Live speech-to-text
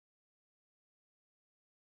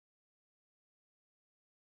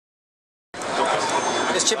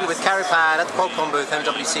It's Chippy with CarryPad at the Qualcomm booth,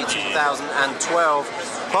 MWC 2012.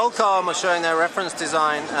 Qualcomm are showing their reference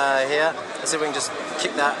design here. Let's see if we can just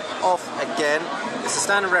kick that off again. It's a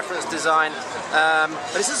standard reference design,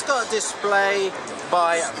 but this has got a display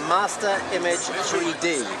by Master Image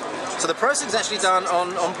 3D. So the processing is actually done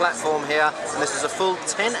on platform here, and this is a full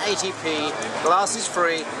 1080p,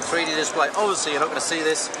 glasses-free 3D display. Obviously, you're not going to see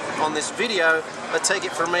this on this video, but take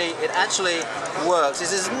it from me, it actually works.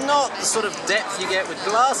 This is not the sort of depth you get with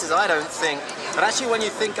glasses, I don't think, but actually when you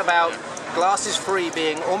think about glasses-free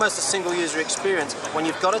being almost a single user experience, when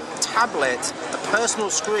you've got a tablet, a personal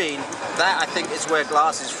screen, that I think is where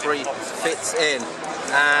glasses-free fits in.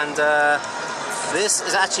 And this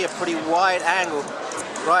is actually a pretty wide angle,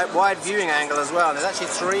 right, wide viewing angle as well. And there's actually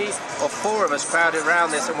 3 or 4 of us crowded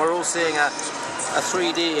around this, and we're all seeing a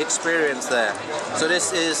 3D experience there. So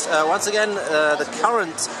this is once again the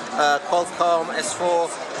current Qualcomm S4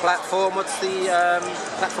 platform. What's the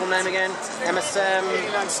platform name again? MSM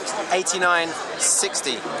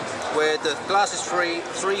 8960, with the glasses free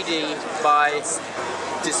 3D by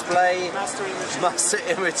Display Master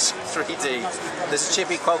Image 3D. This is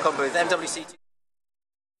Chippy, Qualcomm booth, MWC.